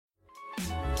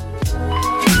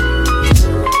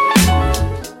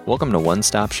Welcome to One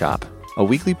Stop Shop, a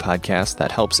weekly podcast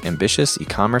that helps ambitious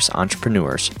e-commerce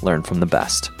entrepreneurs learn from the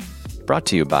best. Brought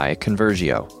to you by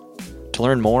Convergio. To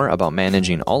learn more about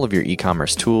managing all of your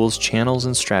e-commerce tools, channels,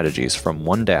 and strategies from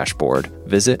one dashboard,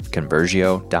 visit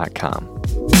Convergio.com.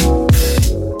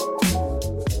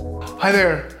 Hi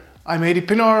there, I'm Adi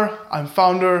Pinar. I'm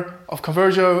founder of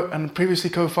Convergio and previously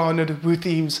co-founded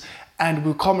WooThemes and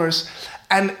WooCommerce.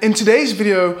 And in today's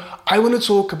video, I want to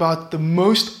talk about the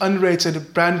most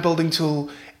underrated brand building tool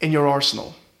in your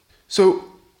arsenal. So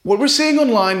what we're seeing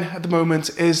online at the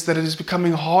moment is that it is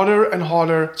becoming harder and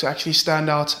harder to actually stand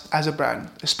out as a brand,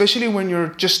 especially when you're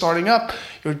just starting up,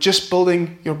 you're just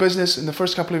building your business in the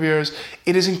first couple of years.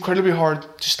 It is incredibly hard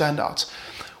to stand out.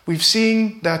 We've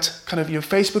seen that kind of your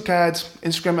Facebook ads,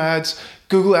 Instagram ads,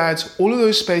 Google ads, all of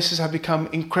those spaces have become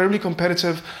incredibly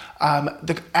competitive.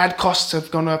 The ad costs have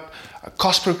gone up,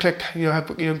 cost per click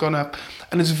have gone up,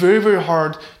 and it's very, very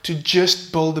hard to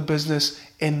just build a business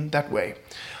in that way.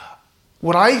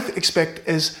 What I expect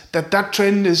is that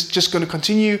trend is just going to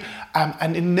continue,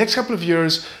 and in the next couple of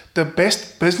years, the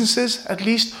best businesses, at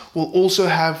least, will also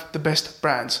have the best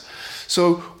brands.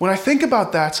 So when I think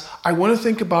about that, I want to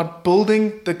think about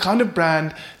building the kind of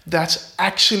brand that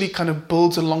actually kind of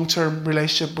builds a long-term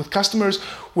relationship with customers,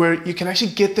 where you can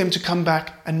actually get them to come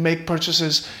back and make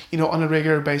purchases, on a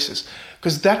regular basis,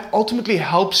 because that ultimately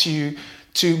helps you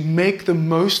to make the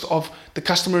most of the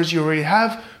customers you already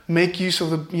have, make use of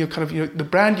the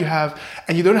brand you have,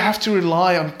 and you don't have to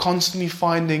rely on constantly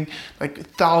finding like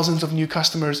thousands of new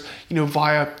customers,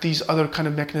 via these other kind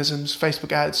of mechanisms,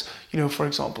 Facebook ads, for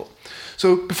example.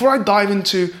 So before I dive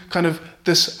into kind of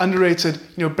this underrated,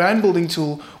 brand building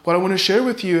tool, what I want to share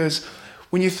with you is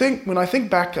when I think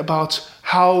back about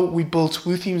how we built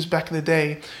WooThemes back in the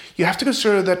day, you have to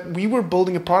consider that we were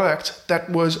building a product that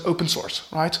was open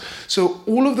source, right? So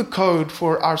all of the code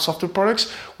for our software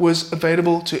products was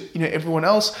available to everyone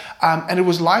else, and it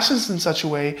was licensed in such a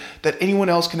way that anyone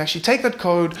else can actually take that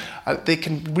code, they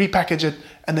can repackage it,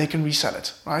 and they can resell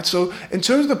it, right? So in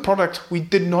terms of the product, we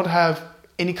did not have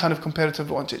any kind of competitive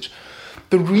advantage.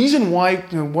 The reason why,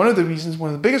 one of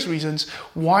the biggest reasons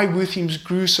why WooThemes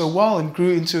grew so well and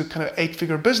grew into a kind of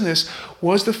 8-figure business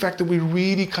was the fact that we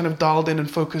really kind of dialed in and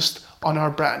focused on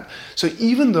our brand. So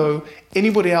even though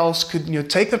anybody else could,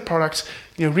 take that product,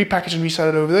 repackage and resell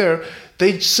it over there,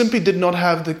 they simply did not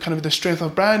have the kind of the strength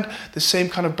of brand, the same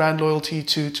kind of brand loyalty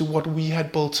to what we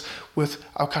had built with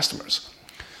our customers.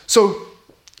 So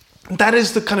that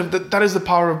is the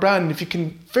power of brand. And if you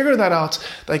can figure that out,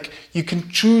 like you can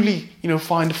truly,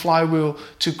 find a flywheel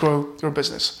to grow your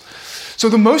business. So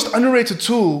the most underrated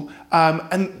tool,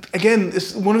 and again,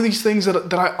 it's one of these things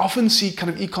that I often see kind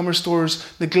of e-commerce stores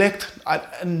neglect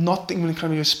and not even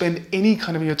kind of spend any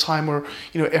kind of time or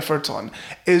effort on,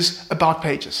 is about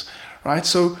pages, right?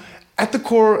 So at the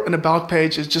core, an about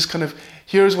page is just kind of,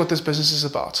 here's what this business is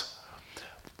about.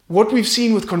 What we've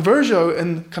seen with Convergio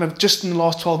and kind of just in the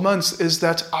last 12 months is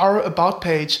that our about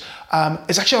page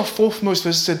is actually our 4th most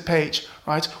visited page,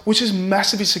 right? Which is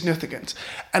massively significant.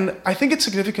 And I think it's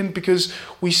significant because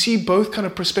we see both kind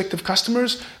of prospective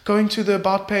customers going to the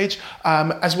about page,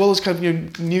 as well as kind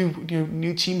of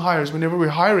new team hires. Whenever we're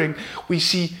hiring, we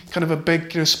see kind of a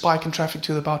big spike in traffic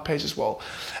to the about page as well.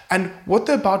 And what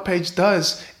the about page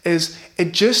does is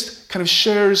it just kind of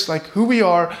shares like who we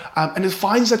are, and it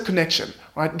finds that connection.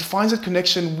 Right, it finds that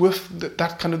connection with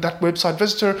that website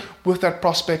visitor, with that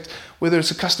prospect, whether it's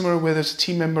a customer, whether it's a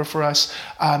team member for us,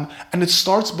 and it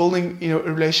starts building a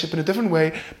relationship in a different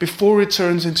way before it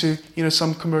turns into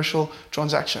some commercial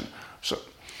transaction.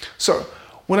 So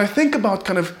when I think about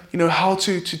kind of how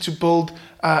to build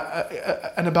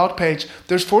an about page,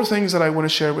 there's 4 things that I want to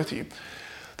share with you.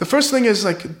 The first thing is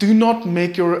do not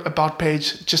make your about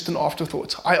page just an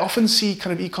afterthought. I often see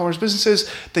kind of e-commerce businesses,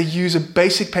 they use a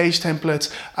basic page template,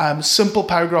 simple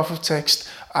paragraph of text,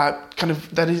 kind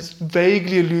of that is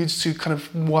vaguely alludes to kind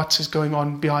of what is going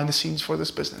on behind the scenes for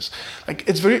this business.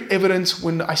 It's very evident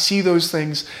when I see those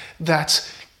things that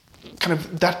kind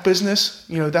of that business,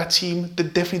 that team,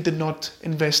 that definitely did not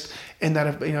invest in that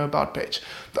about page.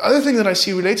 The other thing that I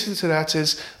see related to that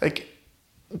is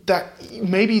that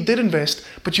maybe you did invest,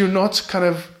 but you're not kind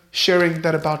of sharing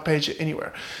that about page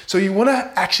anywhere. So you want to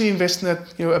actually invest in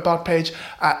that about page,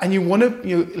 and you want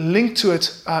to link to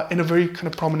it in a very kind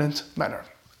of prominent manner.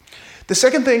 The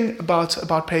second thing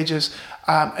about pages,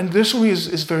 and this one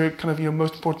is very kind of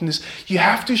most important, is you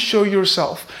have to show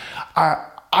yourself.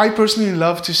 I personally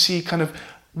love to see kind of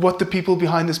what the people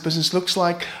behind this business looks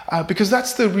like, because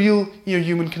that's the real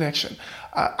human connection.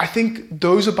 I think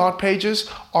those about pages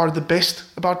are the best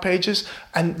about pages,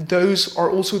 and those are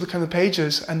also the kind of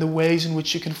pages and the ways in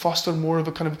which you can foster more of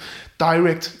a kind of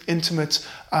direct, intimate,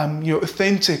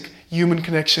 authentic human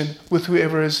connection with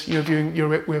whoever is viewing your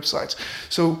website.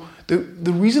 So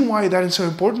the reason why that is so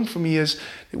important for me is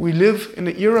that we live in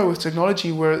an era with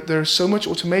technology where there's so much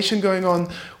automation going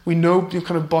on. We know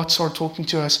kind of bots are talking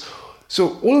to us.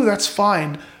 So all of that's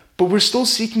fine, but we're still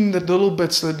seeking the little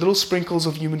bits, the little sprinkles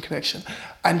of human connection.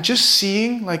 And just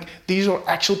seeing like these are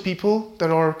actual people that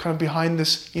are kind of behind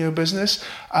this business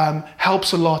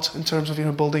helps a lot in terms of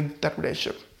building that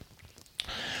relationship.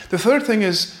 The third thing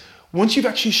is, once you've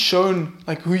actually shown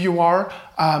like who you are,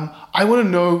 I want to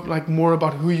know like more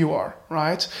about who you are,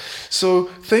 right? So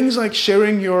things like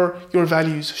sharing your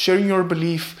values, sharing your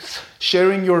belief,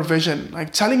 sharing your vision,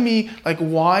 like telling me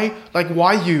why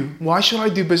should I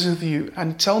do business with you,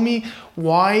 and tell me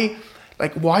why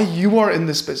you are in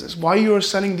this business, why you are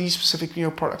selling these specific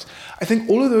products. I think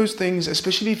all of those things,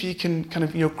 especially if you can kind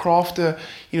of craft a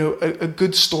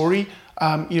good story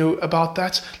about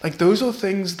that, like those are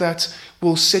things that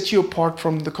will set you apart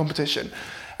from the competition.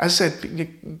 As I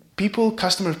said, people,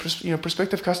 customers,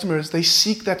 prospective customers, they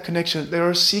seek that connection. They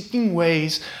are seeking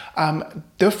ways,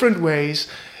 different ways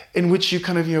in which you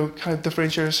kind of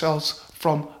differentiate yourselves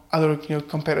from other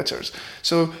competitors.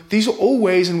 So these are all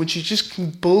ways in which you just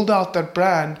can build out that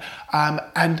brand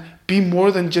and be more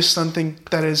than just something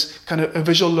that is kind of a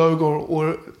visual logo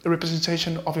or a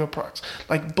representation of your products.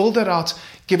 Like build that out,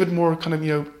 give it more kind of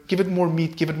give it more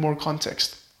meat, give it more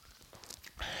context.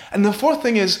 And the fourth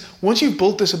thing is, once you've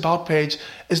built this about page,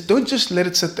 is don't just let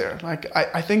it sit there. Like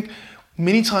I think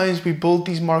many times we build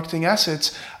these marketing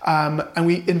assets and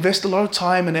we invest a lot of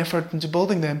time and effort into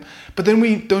building them, but then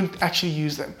we don't actually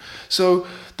use them. So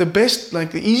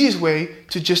the easiest way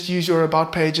to just use your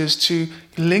about page is to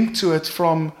link to it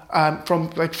from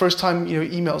like first time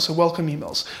emails, so welcome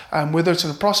emails, whether it's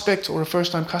in a prospect or a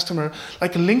first time customer,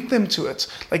 like link them to it,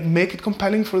 like make it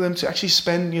compelling for them to actually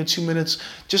spend 2 minutes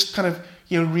just kind of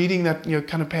reading that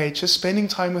kind of page, just spending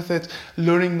time with it,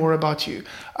 learning more about you.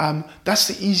 That's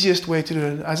the easiest way to do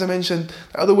it. As I mentioned,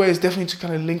 the other way is definitely to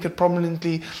kind of link it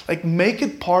prominently, like make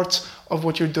it part of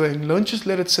what you're doing. Don't just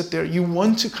let it sit there. You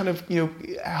want to kind of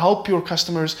help your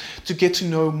customers to get to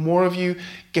know more of you,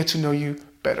 get to know you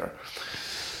better.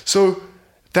 So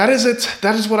that is it.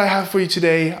 That is what I have for you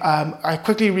today. I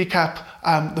quickly recap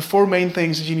the 4 main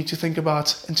things that you need to think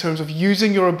about in terms of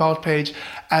using your about page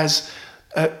as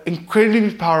incredibly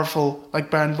powerful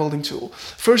brand building tool.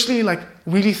 Firstly,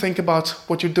 really think about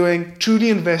what you're doing. Truly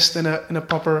invest in a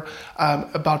proper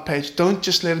about page. Don't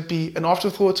just let it be an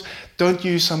afterthought. Don't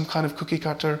use some kind of cookie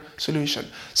cutter solution.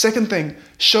 Second thing,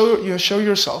 show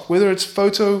yourself, whether it's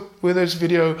photo, whether it's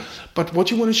video, but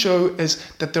what you want to show is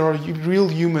that there are real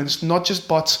humans, not just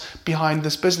bots behind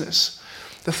this business.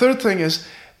 The third thing is,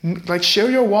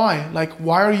 share your why.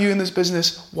 Why are you in this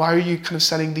business? Why are you kind of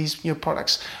selling these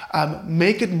products?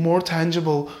 Make it more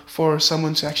tangible for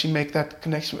someone to actually make that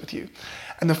connection with you.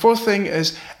 And the fourth thing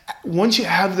is, once you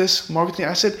have this marketing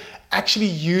asset, actually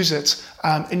use it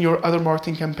in your other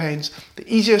marketing campaigns. The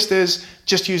easiest is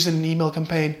just use an email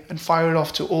campaign and fire it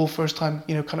off to all first-time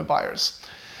kind of buyers.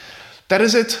 That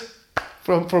is it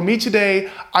from me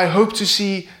today. I hope to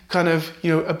see kind of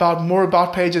more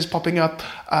about pages popping up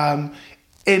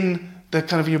in the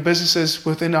kind of your businesses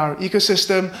within our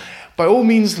ecosystem. By all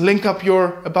means, link up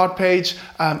your about page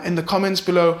in the comments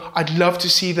below. I'd love to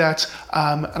see that,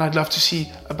 and I'd love to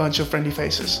see a bunch of friendly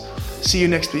faces. See you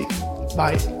next week.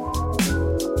 Bye.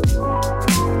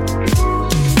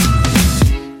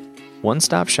 One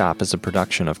Stop Shop is a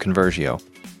production of Convergio.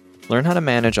 Learn how to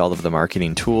manage all of the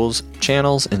marketing tools,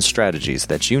 channels, and strategies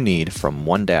that you need from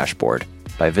one dashboard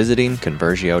by visiting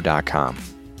Convergio.com.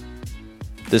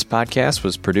 This podcast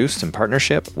was produced in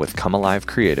partnership with Come Alive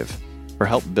Creative. For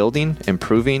help building,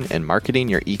 improving, and marketing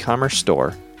your e-commerce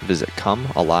store, visit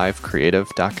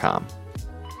comealivecreative.com.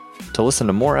 To listen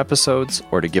to more episodes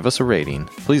or to give us a rating,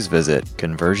 please visit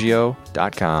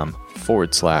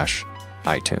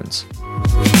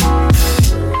convergio.com/iTunes.